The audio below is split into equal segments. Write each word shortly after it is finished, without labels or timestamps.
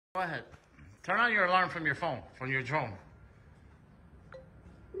Go ahead. Turn on your alarm from your phone, from your drone.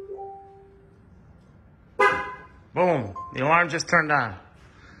 Boom. The alarm just turned on.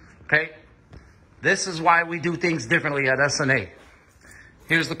 Okay? This is why we do things differently at SNA.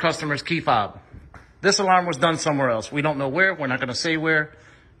 Here's the customer's key fob. This alarm was done somewhere else. We don't know where. We're not going to say where.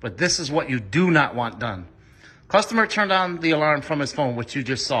 But this is what you do not want done. Customer turned on the alarm from his phone, which you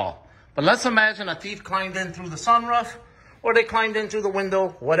just saw. But let's imagine a thief climbed in through the sunroof, or they climbed in through the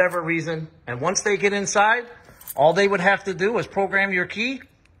window, whatever reason. And once they get inside, all they would have to do is program your key,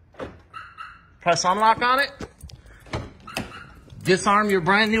 press unlock on it, disarm your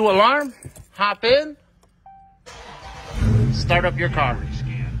brand new alarm, hop in, start up your car.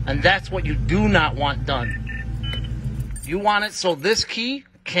 And that's what you do not want done. You want it so this key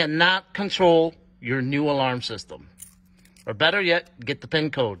cannot control your new alarm system. Or better yet, get the PIN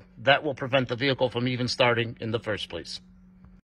code. That will prevent the vehicle from even starting in the first place.